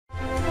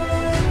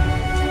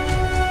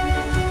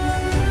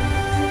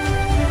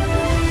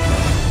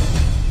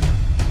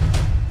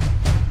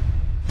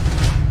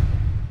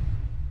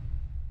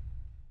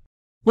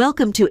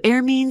Welcome to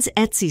Airmean's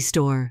Etsy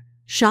store.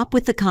 Shop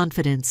with the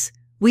confidence.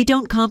 We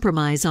don't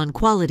compromise on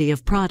quality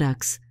of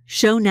products.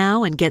 Show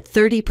now and get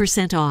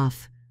 30%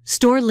 off.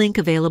 Store link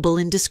available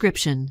in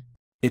description.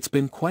 It's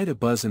been quite a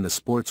buzz in the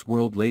sports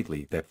world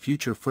lately that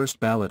future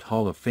first-ballot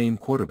Hall of Fame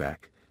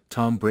quarterback,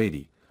 Tom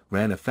Brady,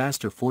 ran a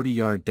faster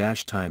 40-yard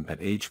dash time at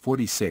age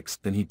 46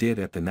 than he did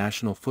at the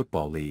National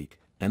Football League,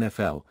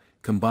 NFL,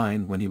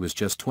 combined when he was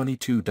just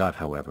 22.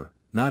 However,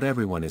 not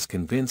everyone is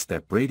convinced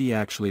that Brady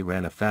actually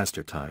ran a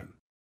faster time.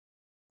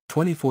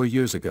 24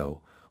 years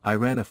ago, I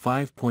ran a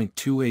 5.28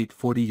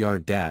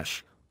 40-yard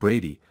dash,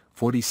 Brady,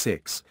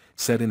 46,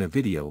 said in a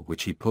video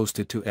which he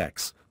posted to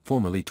X,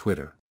 formerly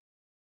Twitter.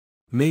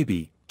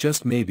 Maybe,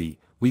 just maybe,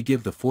 we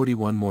give the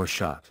 41 more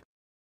shot.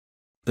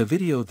 The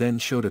video then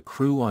showed a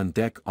crew on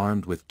deck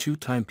armed with two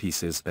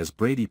timepieces as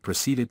Brady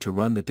proceeded to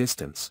run the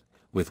distance,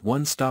 with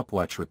one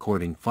stopwatch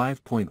recording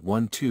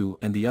 5.12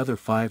 and the other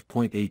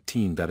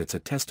 5.18. It's a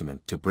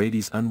testament to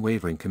Brady's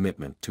unwavering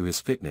commitment to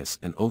his fitness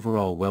and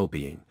overall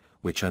well-being,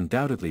 which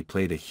undoubtedly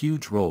played a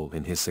huge role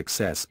in his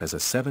success as a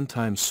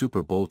seven-time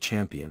Super Bowl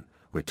champion,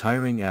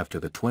 retiring after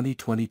the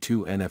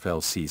 2022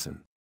 NFL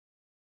season.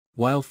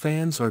 While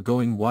fans are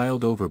going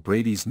wild over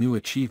Brady's new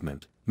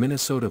achievement,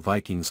 Minnesota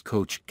Vikings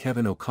coach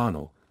Kevin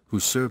O'Connell, who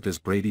served as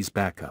Brady's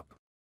backup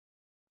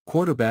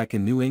quarterback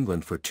in New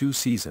England for 2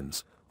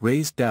 seasons,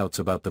 raised doubts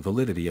about the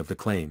validity of the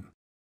claim.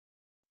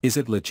 Is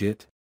it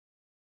legit?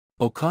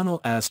 O'Connell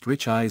asked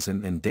Rich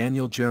Eisen and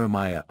Daniel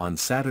Jeremiah on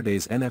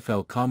Saturday's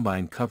NFL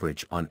Combine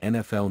coverage on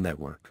NFL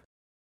Network.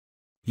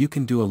 You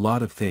can do a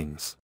lot of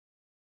things.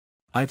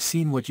 I've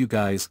seen what you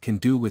guys can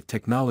do with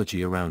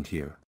technology around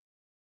here.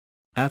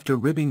 After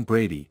ribbing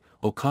Brady,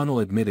 O'Connell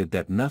admitted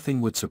that nothing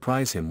would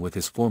surprise him with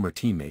his former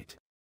teammate.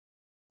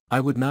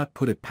 I would not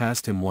put it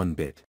past him one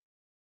bit.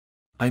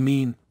 I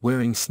mean,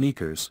 wearing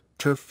sneakers,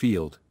 turf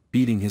field,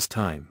 beating his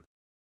time.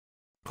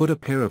 Put a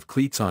pair of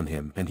cleats on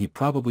him and he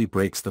probably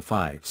breaks the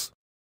fives.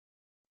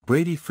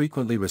 Brady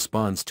frequently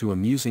responds to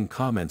amusing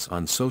comments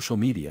on social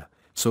media,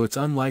 so it's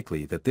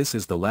unlikely that this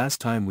is the last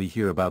time we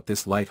hear about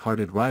this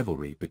light-hearted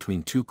rivalry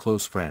between two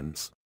close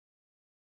friends.